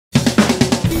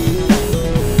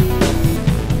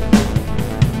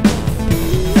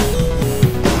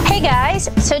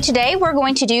today we're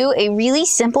going to do a really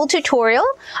simple tutorial.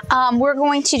 We're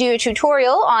going to do a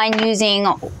tutorial on using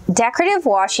decorative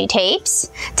washi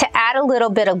tapes to add a little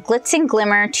bit of glitz and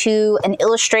glimmer to an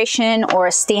illustration or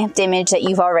a stamped image that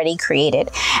you've already created.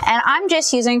 And I'm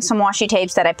just using some washi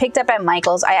tapes that I picked up at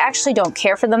Michael's. I actually don't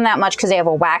care for them that much because they have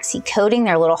a waxy coating.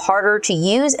 They're a little harder to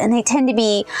use and they tend to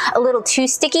be a little too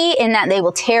sticky in that they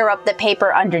will tear up the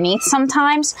paper underneath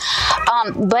sometimes.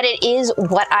 But it is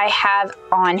what I have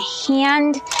on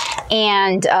hand,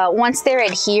 and once they're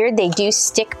adhered, they do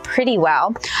stick pretty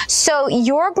well. So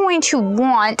you're going to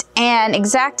want an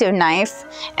X-Acto knife,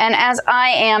 and as I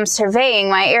am surveying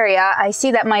my area, I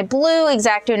see that my blue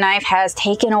X-Acto knife has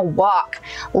taken a walk,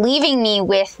 leaving me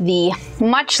with the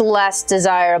much less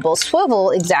desirable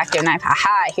swivel X-Acto knife.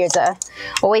 Haha, here's a,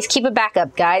 always keep a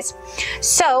backup, guys.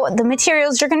 So the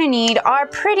materials you're gonna need are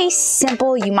pretty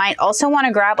simple. You might also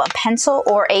wanna grab a pencil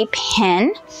or a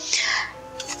pen.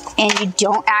 And you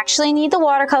don't actually need the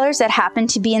watercolors that happen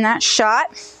to be in that shot.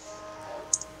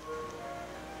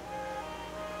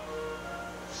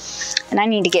 And I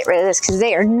need to get rid of this because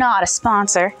they are not a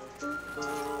sponsor.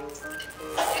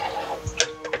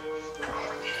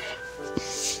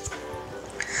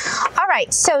 All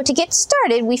right, so to get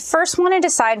started, we first want to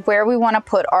decide where we want to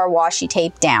put our washi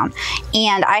tape down.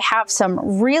 And I have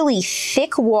some really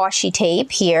thick washi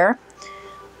tape here.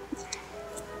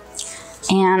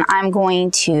 And I'm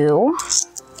going to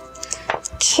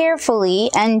carefully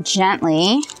and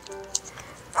gently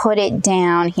put it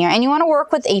down here. And you want to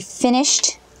work with a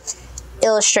finished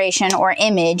illustration or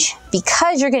image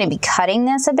because you're going to be cutting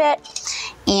this a bit.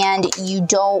 And you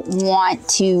don't want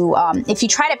to, if you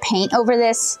try to paint over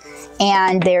this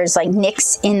and there's like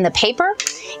nicks in the paper,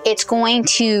 it's going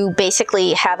to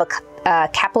basically have a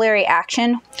capillary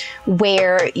action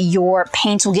where your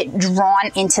paints will get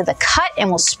drawn into the cut and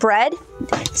will spread,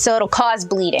 so it'll cause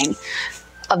bleeding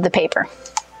of the paper.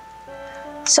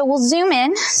 So we'll zoom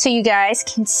in so you guys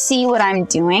can see what I'm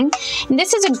doing. And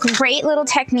this is a great little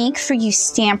technique for you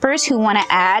stampers who want to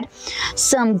add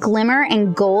some glimmer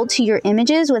and gold to your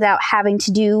images without having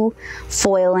to do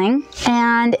foiling.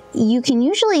 And you can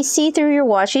usually see through your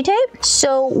washi tape.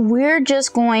 So we're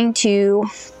just going to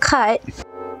cut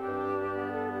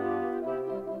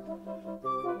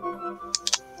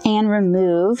and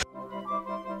remove.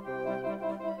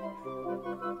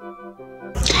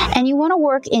 And you want to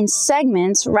work in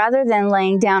segments rather than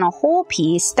laying down a whole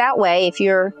piece. That way, if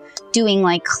you're doing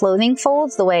like clothing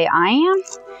folds the way I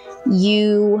am,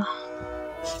 you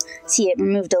see it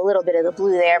removed a little bit of the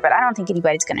blue there, but I don't think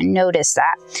anybody's going to notice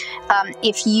that.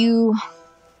 If you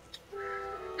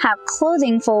have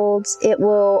clothing folds, it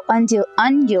will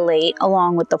undulate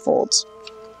along with the folds.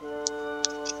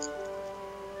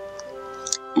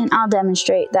 And I'll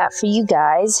demonstrate that for you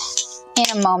guys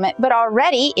in a moment, but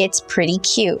already it's pretty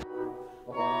cute.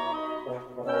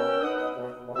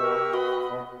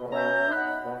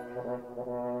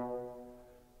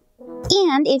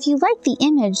 And if you like the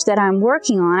image that I'm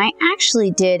working on, I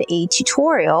actually did a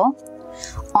tutorial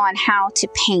on how to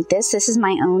paint this. This is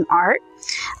my own art.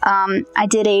 I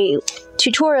did a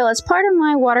tutorial as part of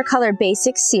my watercolor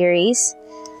basics series.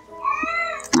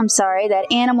 I'm sorry,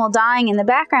 that animal dying in the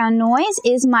background noise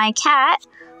is my cat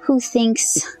who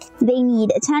thinks they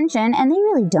need attention, and they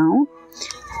really don't.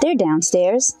 They're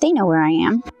downstairs. They know where I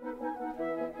am.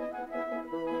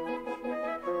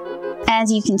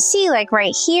 As you can see, like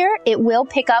right here, it will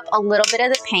pick up a little bit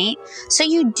of the paint, so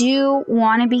you do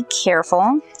want to be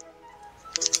careful.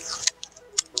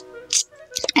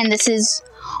 And this is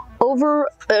over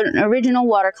an original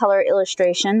watercolor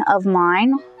illustration of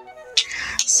mine.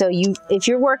 So if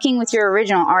you're working with your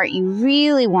original art, you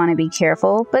really want to be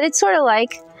careful, but it's sort of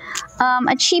like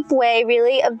a cheap way,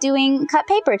 really, of doing cut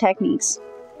paper techniques.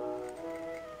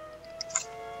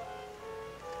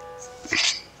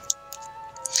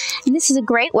 And this is a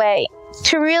great way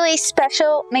to really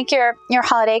make your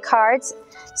holiday cards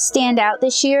stand out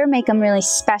this year, make them really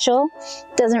special.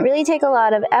 Doesn't really take a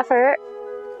lot of effort.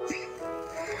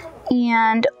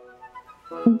 And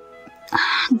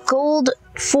gold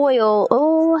foil,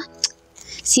 oh,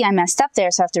 see, I messed up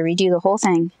there, so I have to redo the whole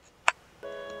thing.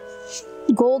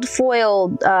 Gold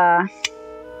foiled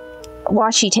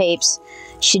washi tapes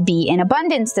should be in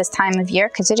abundance this time of year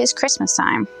because it is Christmas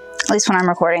time, at least when I'm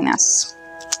recording this.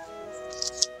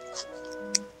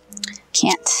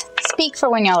 Can't speak for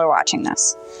when y'all are watching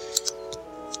this.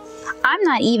 I'm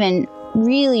not even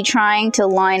really trying to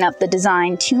line up the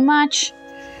design too much.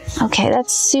 Okay,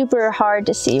 that's super hard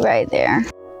to see right there.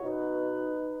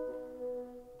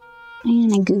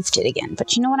 And I goofed it again,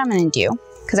 but you know what I'm gonna do?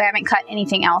 Because I haven't cut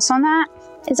anything else on that,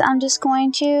 is I'm just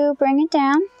going to bring it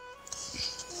down.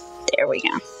 There we go.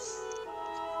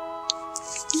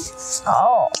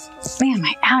 Oh, man,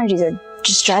 my allergies are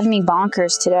just driving me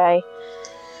bonkers today.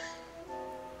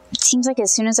 It seems like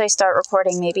as soon as I start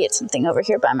recording, maybe it's something over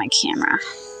here by my camera.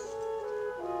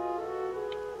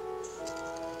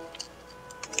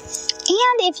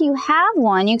 And if you have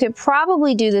one, you could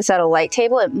probably do this at a light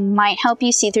table. It might help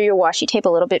you see through your washi tape a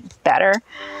little bit better.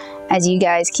 As you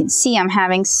guys can see, I'm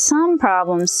having some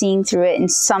problems seeing through it in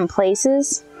some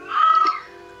places.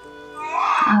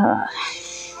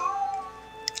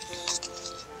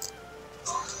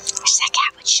 Wish that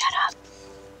cat would shut up.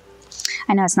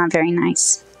 I know it's not very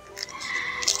nice.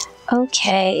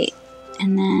 Okay,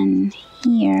 and then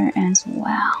here as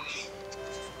well.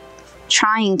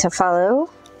 Trying to follow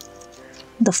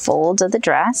the folds of the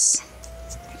dress.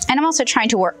 And I'm also trying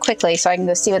to work quickly so I can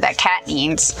go see what that cat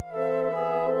needs.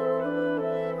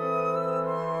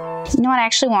 You know what, I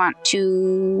actually want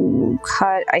to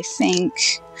cut, I think,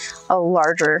 a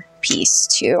larger piece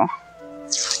to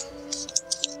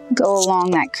go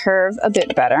along that curve a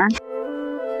bit better.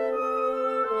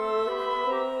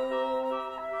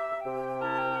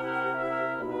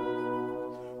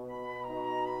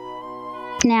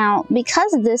 Now,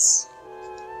 because this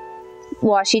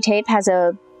washi tape has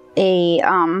a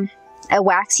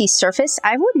waxy surface,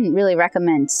 I wouldn't really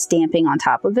recommend stamping on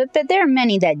top of it, but there are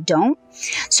many that don't.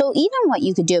 So even what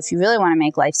you could do if you really want to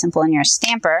make life simple and you're a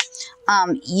stamper,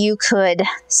 you could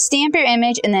stamp your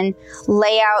image and then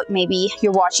lay out maybe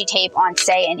your washi tape on,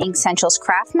 say, an Ink Essentials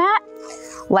craft mat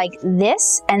like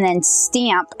this, and then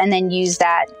stamp and then use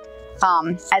that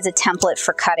as a template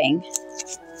for cutting.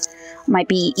 Might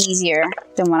be easier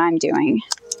than what I'm doing.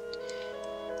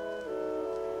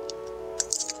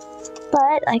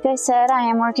 But like I said, I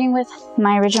am working with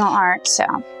my original art, so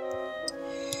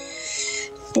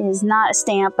it is not a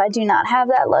stamp. I do not have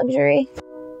that luxury.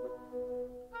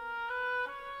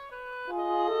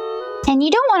 And you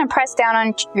don't want to press down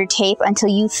on your tape until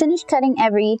you finish cutting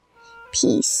every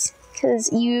piece,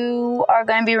 because you are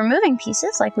going to be removing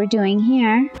pieces like we're doing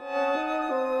here.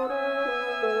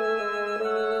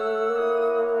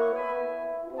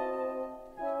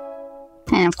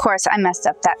 And of course, I messed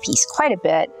up that piece quite a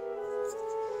bit.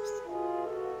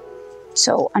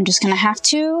 So I'm just gonna have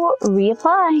to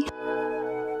reapply.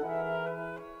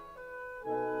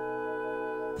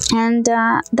 And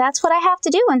that's what I have to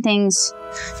do when things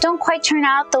don't quite turn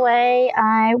out the way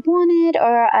I wanted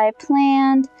or I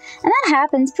planned. And that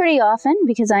happens pretty often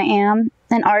because I am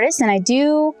an artist and I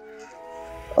do...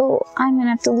 Oh, I'm gonna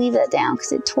have to leave that down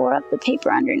because it tore up the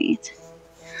paper underneath.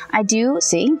 I do,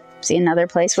 see another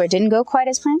place where it didn't go quite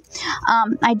as planned.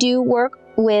 I do work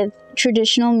with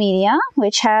traditional media,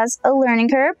 which has a learning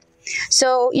curve.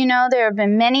 So, you know, there have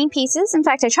been many pieces. In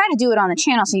fact, I try to do it on the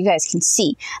channel so you guys can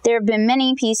see. There have been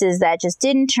many pieces that just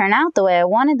didn't turn out the way I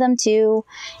wanted them to,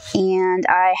 and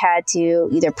I had to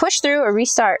either push through or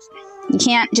restart. You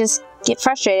can't just get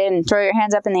frustrated and throw your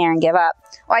hands up in the air and give up.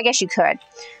 Well, I guess you could.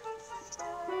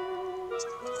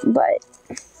 But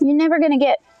you're never going to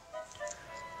get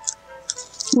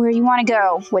where you want to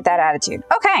go with that attitude.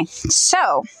 Okay,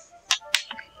 so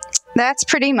that's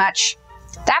pretty much,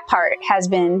 that part has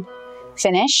been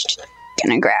finished.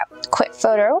 Gonna grab a quick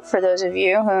photo for those of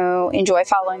you who enjoy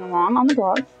following along on the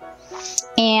blog.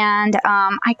 And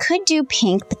I could do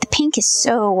pink, but the pink is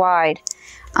so wide.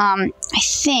 I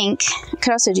think I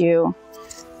could also do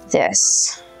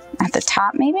this at the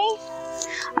top maybe.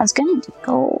 I was gonna do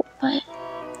gold, but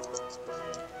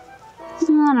I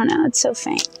don't know, it's so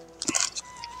faint.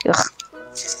 Ugh.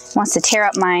 Wants to tear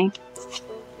up my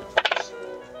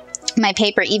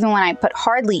paper even when I put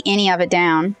hardly any of it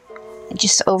down. It's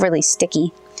just overly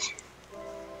sticky.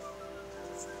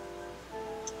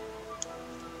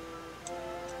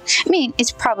 I mean,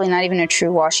 it's probably not even a true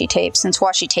washi tape, since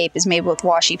washi tape is made with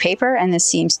washi paper, and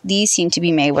these seem to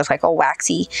be made with like a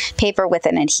waxy paper with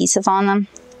an adhesive on them.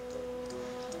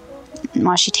 And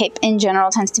washi tape in general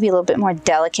tends to be a little bit more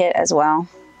delicate as well.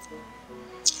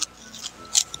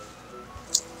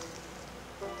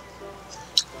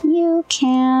 You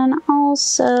can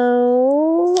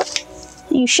also,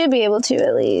 you should be able to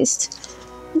at least,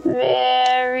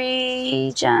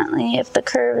 very gently, if the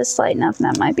curve is slight enough.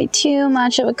 That might be too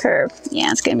much of a curve.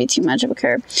 Yeah, it's going to be too much of a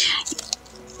curve.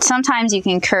 Sometimes you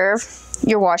can curve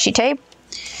your washi tape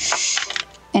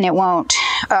and it won't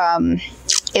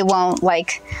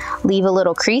like leave a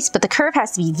little crease, but the curve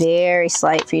has to be very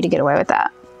slight for you to get away with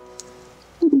that.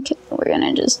 Okay, we're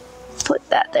going to just put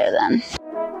that there then.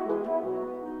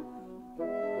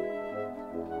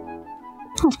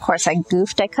 Of course I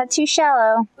goofed, I cut too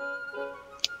shallow.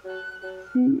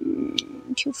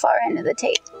 Too far into the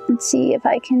tape. Let's see if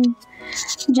I can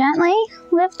gently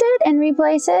lift it and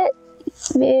replace it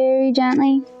very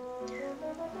gently.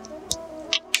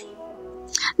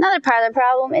 Another part of the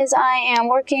problem is I am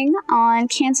working on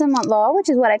Canson Mont Val, which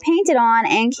is what I painted on,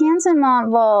 and Canson Mont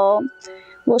Val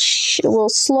will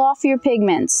slough your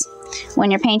pigments when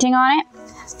you're painting on it.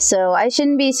 So I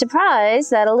shouldn't be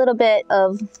surprised that a little bit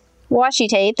of washi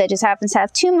tape that just happens to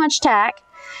have too much tack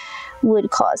would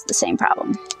cause the same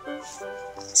problem.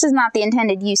 This is not the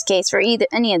intended use case for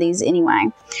any of these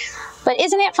anyway. But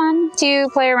isn't it fun to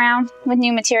play around with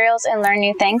new materials and learn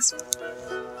new things?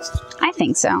 I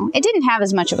think so. It didn't have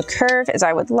as much of a curve as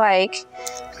I would like.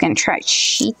 I'm gonna try to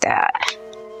sheet that.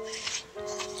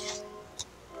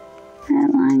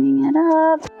 And lining it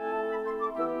up.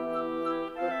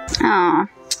 Oh,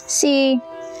 see,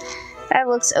 that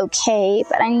looks okay,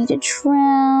 but I need to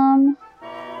trim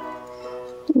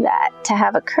that to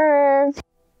have a curve.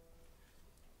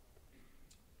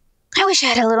 I wish I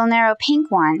had a little narrow pink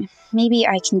one. Maybe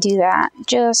I can do that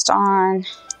just on,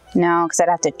 no, because I'd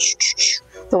have to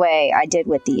the way I did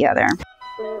with the other.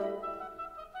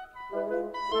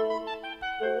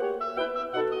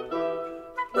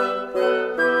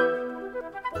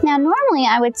 Now, normally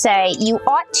I would say you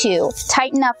ought to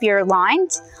tighten up your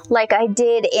lines like I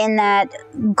did in that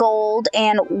gold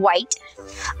and white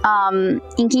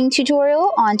inking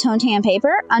tutorial on tone tan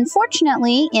paper.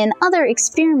 Unfortunately, in other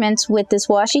experiments with this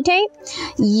washi tape,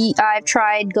 I've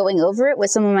tried going over it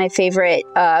with some of my favorite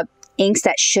inks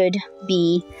that should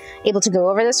be able to go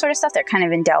over this sort of stuff. They're kind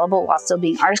of indelible while still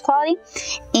being artist quality,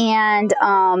 and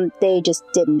they just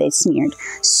didn't. They smeared.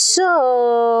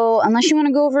 So unless you want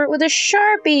to go over it with a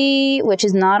Sharpie, which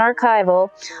is not archival,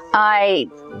 I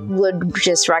would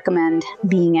just recommend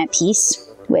being at peace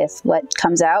with what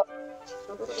comes out,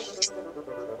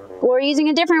 or using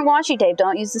a different washi tape.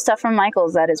 Don't use the stuff from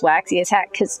Michaels that is waxy as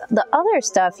heck, because the other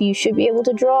stuff you should be able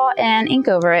to draw and ink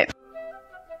over it.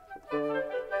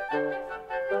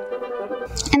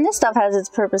 And this stuff has its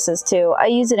purposes too. I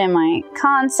use it in my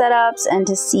con setups and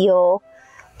to seal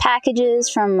packages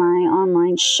from my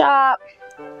online shop.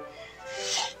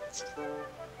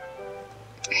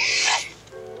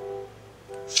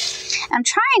 I'm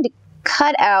trying to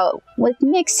cut out, with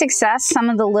mixed success, some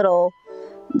of the little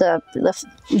the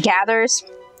gathers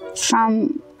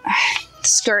from the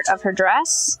skirt of her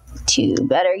dress to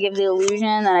better give the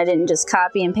illusion that I didn't just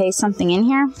copy and paste something in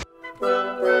here.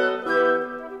 Are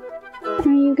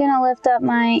you gonna lift up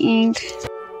my ink?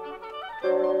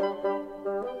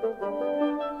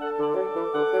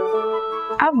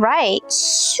 All right,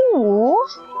 so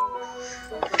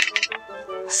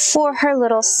for her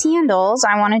little sandals,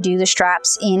 I want to do the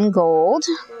straps in gold.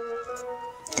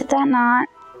 Did that not?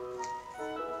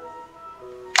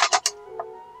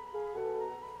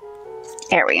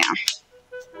 There we go.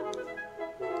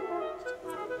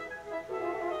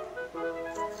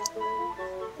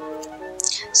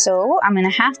 So I'm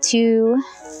gonna have to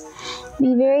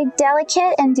be very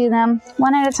delicate and do them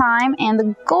one at a time, and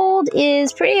the gold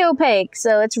is pretty opaque,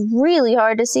 so it's really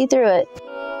hard to see through it.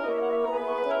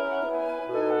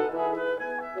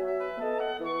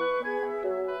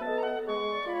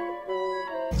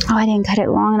 Oh, I didn't cut it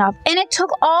long enough. And it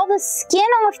took all the skin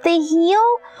off the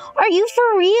heel? Are you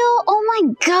for real? Oh my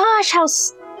gosh, how...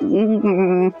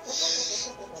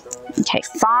 Okay,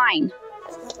 fine.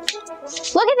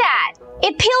 Look at that.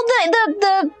 It peeled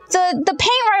the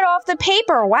paint right off the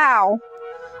paper. Wow.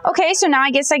 Okay, so now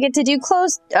I guess I get to do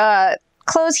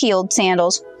closed-heeled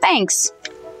sandals. Thanks.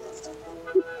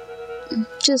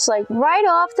 Just like right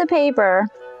off the paper.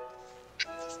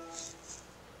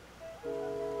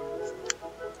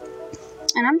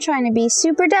 And I'm trying to be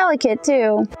super delicate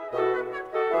too.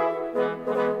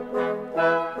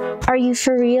 Are you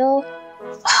for real?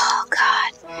 Oh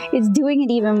God, it's doing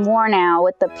it even more now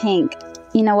with the pink.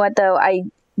 You know what though? I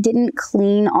didn't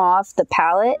clean off the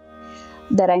palette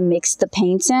that I mixed the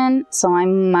paints in, so I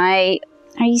might...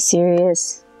 Are you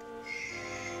serious?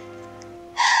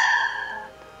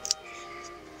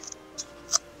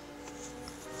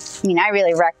 I mean, I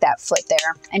really wrecked that foot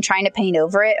there, and trying to paint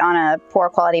over it on a poor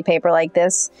quality paper like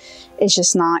this is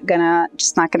just not gonna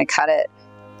cut it.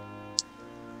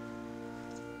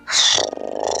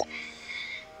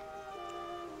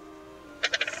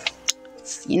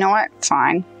 You know what?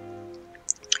 Fine.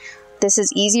 This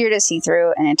is easier to see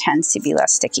through and it tends to be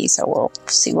less sticky, so we'll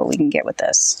see what we can get with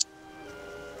this.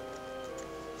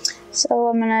 So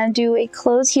I'm gonna do a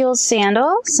closed heel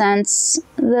sandal since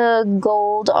the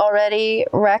gold already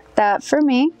wrecked that for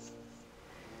me.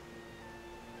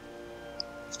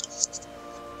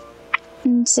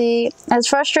 And see, as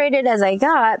frustrated as I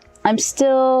got, I'm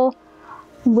still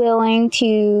willing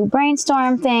to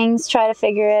brainstorm things, try to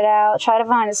figure it out, try to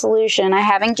find a solution. I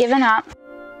haven't given up.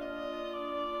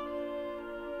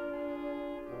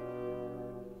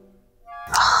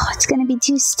 Oh, it's gonna be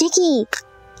too sticky.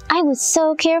 I was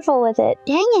so careful with it.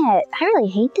 Dang it, I really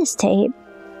hate this tape.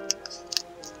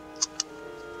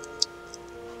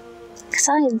 Because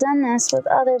I have done this with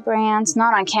other brands,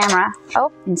 not on camera. Oh,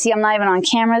 and see, I'm not even on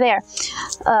camera there.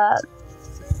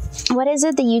 What is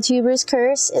it? The YouTuber's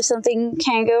curse. If something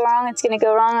can go wrong, it's going to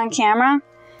go wrong on camera.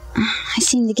 I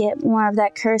seem to get more of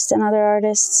that curse than other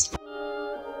artists.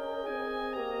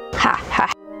 Ha, ha,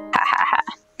 ha, ha, ha.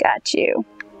 Got you.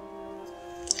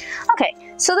 Okay,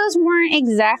 so those weren't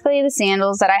exactly the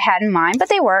sandals that I had in mind, but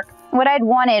they work. What I'd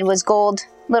wanted was gold.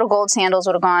 Little gold sandals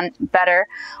would have gone better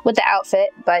with the outfit,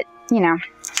 but you know,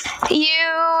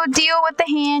 you deal with the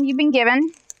hand you've been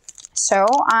given. So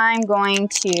I'm going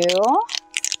to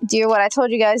do what I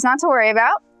told you guys not to worry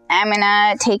about. I'm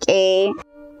gonna take a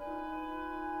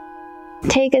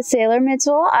Sailor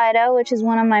Mitzel Ida, which is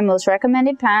one of my most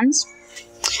recommended pens.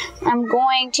 I'm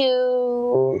going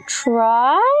to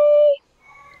try.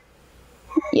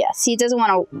 Yeah, see, it doesn't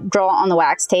want to draw on the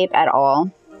wax tape at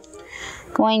all.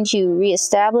 Going to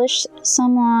reestablish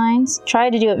some lines. Try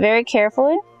to do it very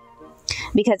carefully,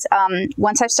 because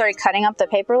once I've started cutting up the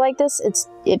paper like this,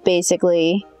 it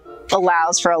basically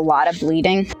allows for a lot of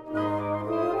bleeding.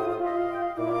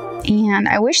 And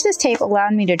I wish this tape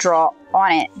allowed me to draw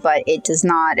on it, but it does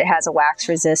not. It has a wax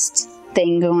resist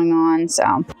thing going on,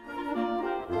 so.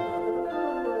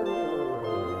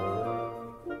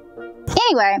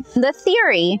 Anyway, the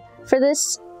theory for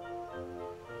this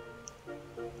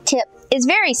tip is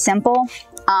very simple.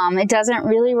 It doesn't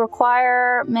really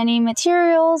require many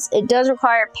materials. It does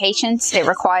require patience. It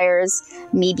requires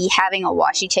maybe having a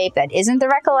washi tape that isn't the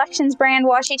Recollections brand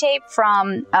washi tape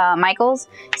from Michaels,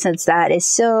 since that is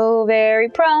so very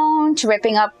prone to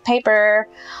ripping up paper.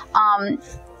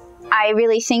 I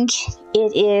really think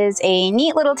it is a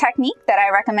neat little technique that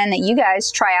I recommend that you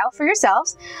guys try out for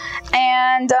yourselves.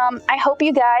 And I hope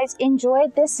you guys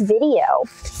enjoyed this video.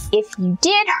 If you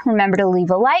did, remember to leave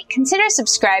a like, consider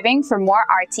subscribing for more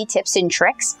artsy tips and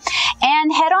tricks,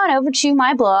 and head on over to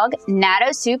my blog,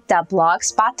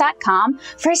 nattosoup.blogspot.com,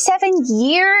 for 7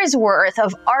 years worth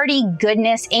of arty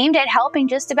goodness aimed at helping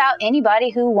just about anybody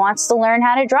who wants to learn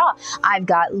how to draw. I've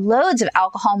got loads of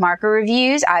alcohol marker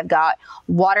reviews. I've got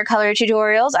watercolor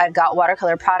tutorials. I've got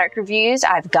watercolor product reviews.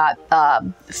 I've got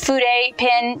Fude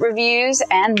pin reviews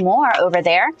and more over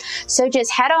there. So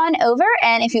just head on over,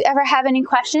 and if you ever have any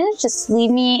questions, just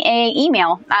leave me an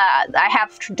email. I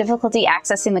have difficulty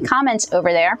accessing the comments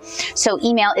over there, so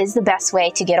email is the best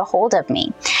way to get a hold of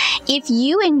me. If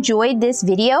you enjoyed this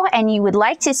video and you would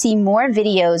like to see more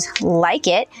videos like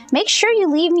it, make sure you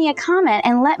leave me a comment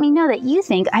and let me know that you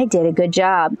think I did a good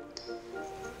job.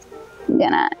 I'm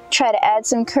gonna try to add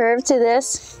some curve to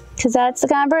this, because that's the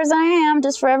kind of person I am,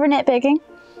 just forever nitpicking.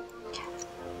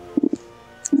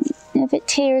 If it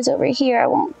tears over here, I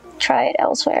won't try it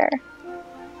elsewhere.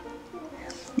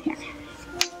 There.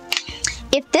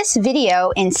 If this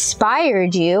video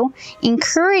inspired you,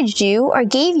 encouraged you, or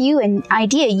gave you an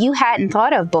idea you hadn't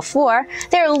thought of before,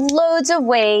 there are loads of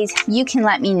ways you can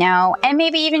let me know, and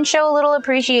maybe even show a little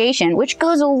appreciation, which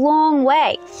goes a long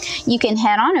way. You can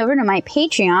head on over to my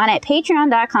Patreon at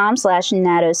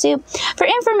patreon.com/nattosoup for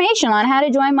information on how to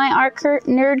join my art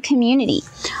nerd community.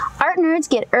 Art nerds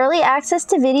get early access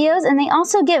to videos, and they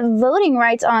also get voting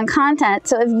rights on content.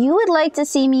 So if you would like to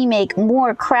see me make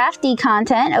more crafty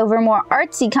content over more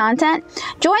artsy content,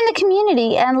 join the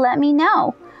community and let me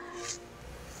know.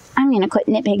 I'm gonna quit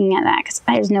nitpicking at that because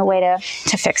there's no way to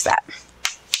fix that.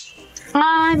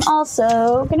 I'm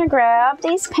also gonna grab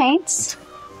these paints,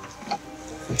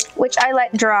 which I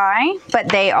let dry, but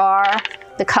they are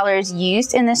the colors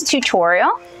used in this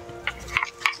tutorial.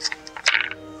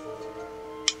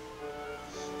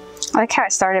 I like how I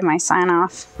started my sign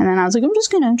off, and then I was like, I'm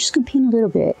just gonna paint a little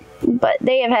bit. But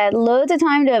they have had loads of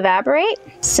time to evaporate,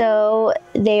 so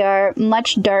they are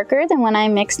much darker than when I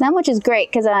mix them, which is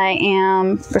great because I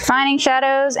am refining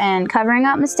shadows and covering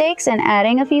up mistakes and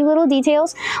adding a few little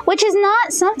details, which is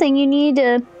not something you need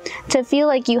to feel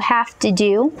like you have to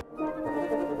do.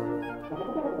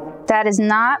 That is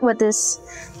not what this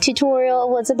tutorial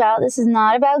was about. This is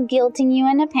not about guilting you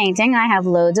into painting. I have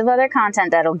loads of other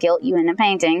content that'll guilt you into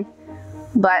painting.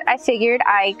 But I figured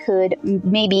I could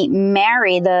maybe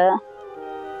marry the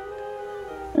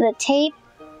tape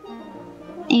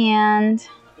and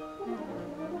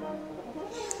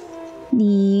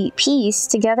the piece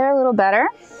together a little better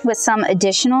with some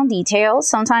additional details.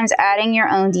 Sometimes adding your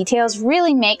own details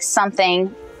really makes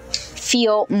something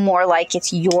feel more like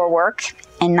it's your work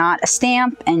and not a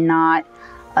stamp and not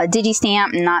a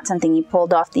digi-stamp, not something you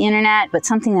pulled off the internet, but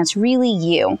something that's really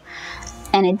you.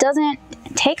 And it doesn't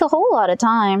take a whole lot of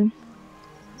time.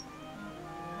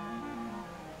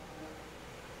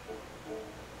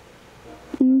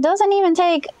 It doesn't even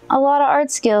take a lot of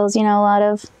art skills. You know, a lot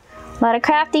of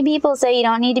crafty people say you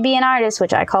don't need to be an artist,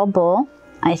 which I call bull.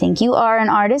 I think you are an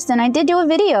artist, and I did do a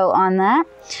video on that.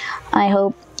 I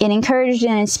hope it encouraged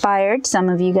and inspired some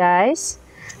of you guys,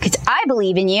 because I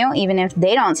believe in you, even if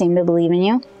they don't seem to believe in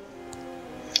you.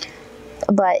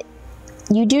 But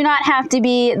you do not have to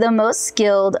be the most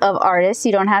skilled of artists.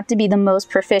 You don't have to be the most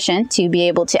proficient to be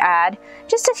able to add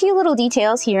just a few little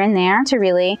details here and there to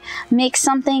really make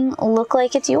something look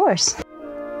like it's yours.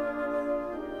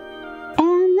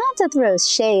 And not to throw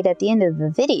shade at the end of the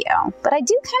video, but I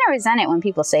do kind of resent it when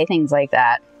people say things like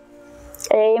that.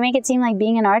 They make it seem like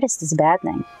being an artist is a bad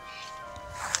thing.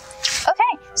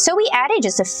 Okay, so we added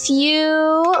just a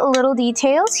few little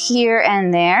details here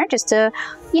and there just to,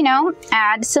 you know,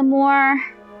 add some more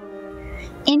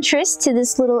interest to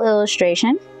this little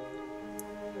illustration.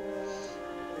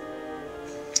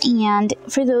 And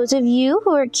for those of you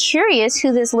who are curious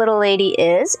who this little lady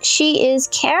is, she is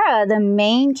Kara, the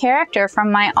main character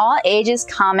from my all ages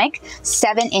comic,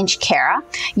 7-inch Kara.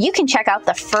 You can check out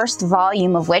the first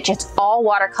volume of which it's all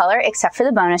watercolor except for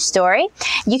the bonus story.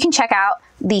 You can check out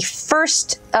the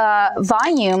first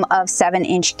volume of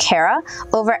 7-inch Kara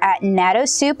over at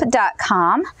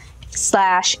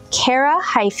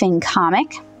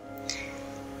natosoup.com/Kara-comic.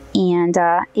 And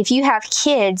if you have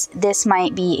kids, this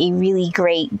might be a really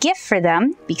great gift for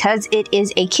them because it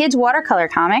is a kids watercolor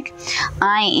comic.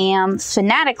 I am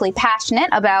fanatically passionate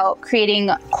about creating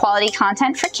quality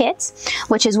content for kids,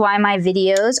 which is why my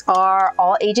videos are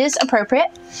all ages appropriate.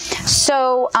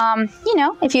 So, you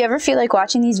know, if you ever feel like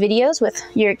watching these videos with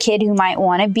your kid who might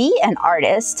want to be an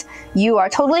artist, you are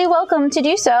totally welcome to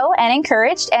do so and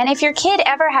encouraged. And if your kid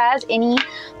ever has any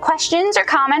questions or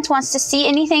comments, wants to see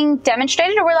anything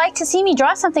demonstrated, or would like to see me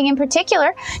draw something in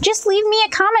particular, just leave me a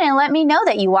comment and let me know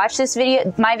that you watch this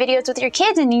video, my videos with your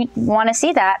kids, and you want to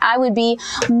see that. I would be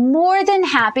more than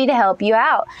happy to help you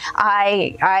out.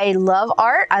 I love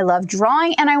art, I love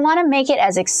drawing, and I want to make it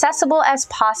as accessible as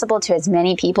possible to as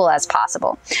many people as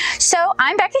possible. So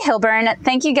I'm Becca Hilburn.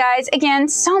 Thank you guys again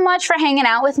so much for hanging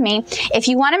out with me. If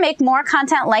you want to make more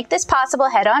content like this possible,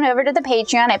 head on over to the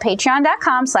Patreon at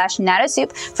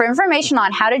patreon.com/natosoup for information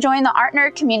on how to join the art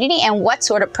nerd community and what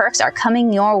sort of perks are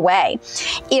coming your way.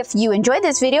 If you enjoyed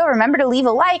this video, remember to leave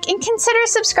a like and consider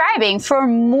subscribing for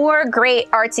more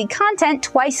great artsy content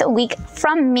twice a week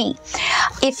from me.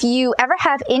 If you ever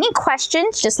have any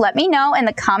questions, just let me know in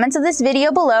the comments of this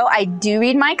video below. I do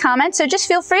read my comments, so just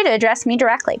feel free to address me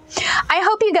directly. I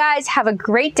hope you guys have a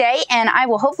great day, and I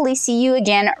will hopefully see you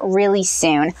again really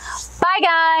soon. Bye,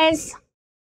 guys!